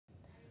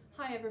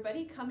Hi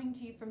everybody, coming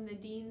to you from the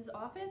Dean's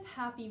office.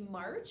 Happy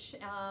March.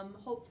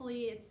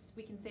 Hopefully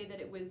we can say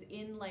that it was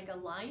in like a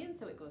lion,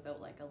 so it goes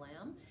out like a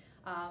lamb.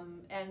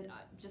 And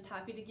just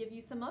happy to give you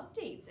some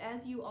updates.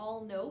 As you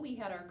all know, we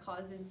had our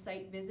cause and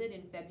site visit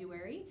in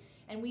February,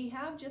 and we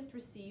have just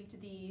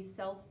received the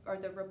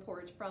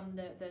report from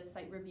the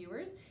site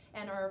reviewers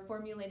and are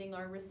formulating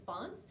our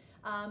response.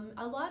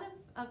 A lot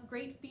of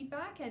great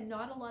feedback and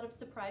not a lot of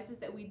surprises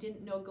that we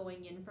didn't know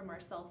going in from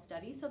our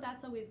self-study, so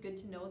that's always good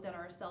to know that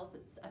our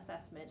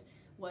self-assessment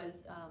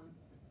was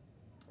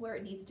where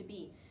it needs to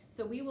be.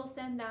 So we will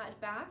send that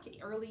back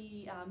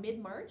early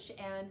mid-March,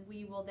 and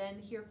we will then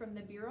hear from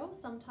the Bureau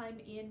sometime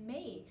in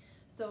May.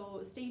 So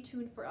stay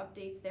tuned for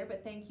updates there,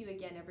 but thank you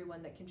again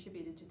everyone that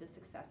contributed to the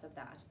success of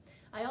that.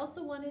 I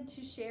also wanted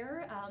to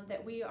share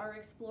that we are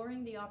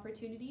exploring the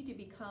opportunity to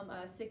become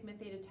a Sigma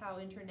Theta Tau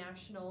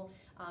International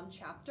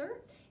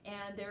chapter,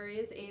 and there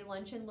is a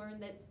lunch and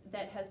learn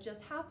that has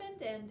just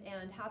happened,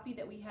 and happy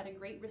that we had a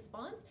great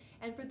response.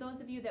 And for those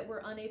of you that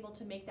were unable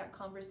to make that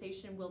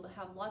conversation, we'll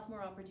have lots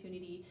more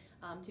opportunity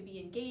to be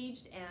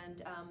engaged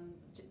and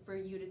for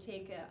you to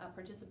take a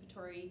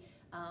participatory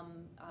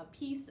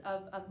piece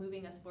of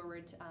moving us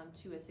forward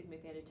to a Sigma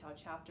Theta Tau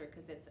chapter,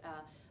 because it's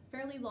a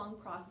fairly long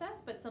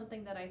process, but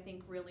something that I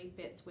think really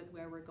fits with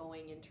where we're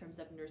going in terms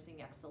of nursing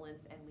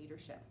excellence and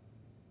leadership.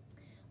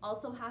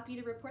 Also happy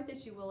to report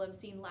that you will have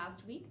seen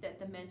last week that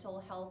the Mental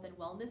Health and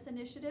Wellness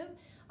Initiative,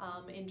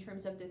 in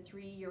terms of the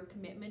 3-year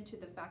commitment to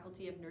the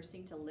Faculty of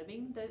Nursing to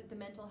living the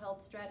mental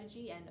health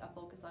strategy and a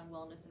focus on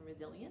wellness and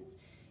resilience,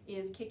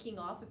 is kicking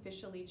off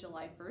officially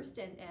July 1st,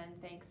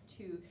 and thanks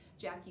to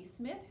Jackie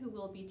Smith, who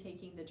will be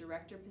taking the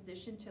director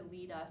position to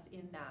lead us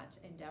in that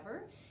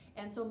endeavor.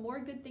 And so more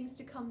good things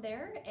to come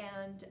there,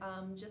 and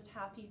just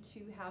happy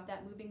to have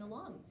that moving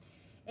along.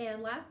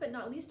 And last but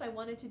not least, I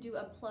wanted to do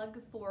a plug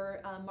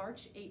for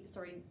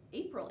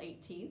April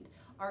 18th,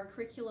 our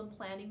curriculum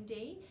planning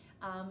day,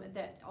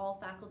 that all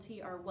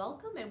faculty are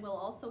welcome, and we'll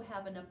also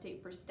have an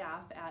update for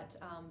staff at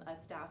a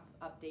staff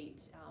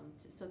update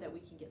so that we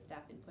can get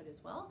staff input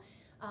as well.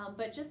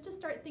 But just to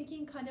start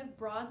thinking kind of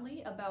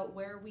broadly about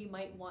where we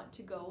might want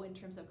to go in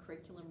terms of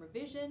curriculum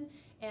revision,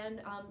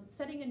 and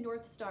setting a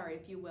North Star,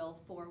 if you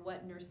will, for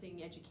what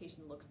nursing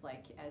education looks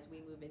like as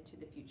we move into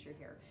the future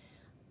here.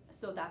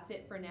 So that's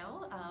it for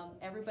now.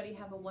 Everybody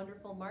have a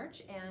wonderful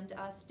March, and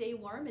stay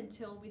warm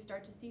until we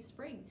start to see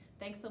spring.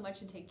 Thanks so much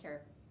and take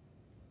care.